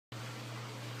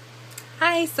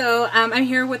Hi, so I'm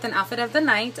here with an outfit of the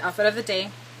night, outfit of the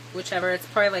day, whichever. It's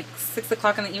probably like 6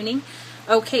 o'clock in the evening.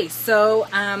 Okay, so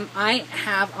I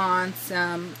have on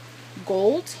some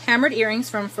gold hammered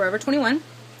earrings from Forever 21.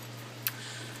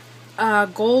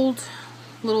 Gold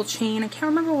little chain. I can't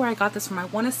remember where I got this from. I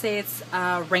want to say it's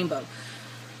rainbow.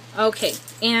 Okay,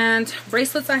 and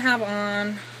bracelets I have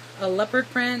on a leopard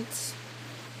print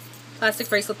plastic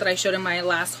bracelet that I showed in my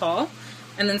last haul.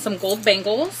 And then some gold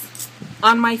bangles.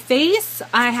 On my face,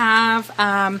 I have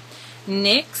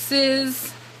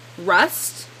NYX's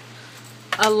Rust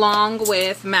along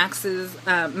with Max's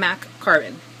MAC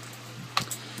Carbon.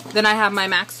 Then I have my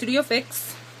MAC Studio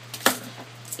Fix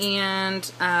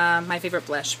and my favorite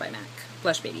blush by MAC,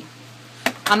 Blush Baby.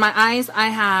 On my eyes, I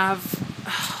have,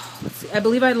 let's see, I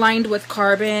believe I lined with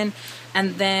Carbon,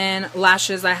 and then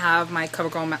lashes, I have my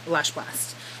CoverGirl Lash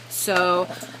Blast. So,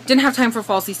 didn't have time for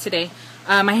falsies today.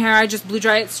 My hair, I just blew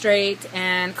dry it straight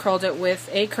and curled it with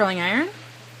a curling iron.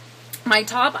 My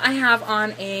top, I have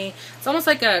on it's almost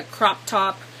like a crop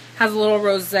top, has a little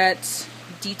rosette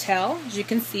detail, as you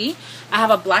can see. I have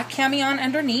a black cami on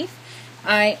underneath.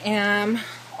 I am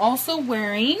also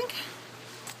wearing,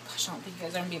 gosh, I don't think you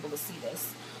guys are going to be able to see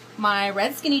this, my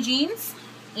red skinny jeans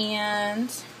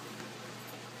and,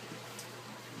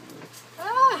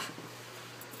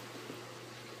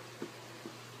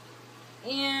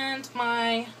 and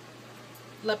my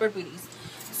leopard booties.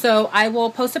 So I will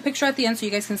post a picture at the end so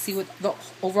you guys can see what the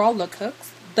overall look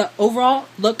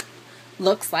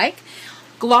looks like.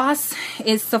 Gloss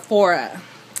is Sephora,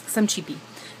 some cheapie.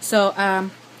 So I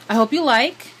hope you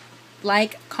like,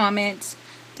 comment,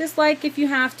 dislike if you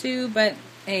have to, but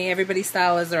hey, everybody's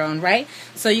style is their own, right?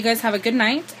 So you guys have a good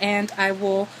night, and I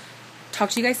will talk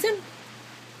to you guys soon.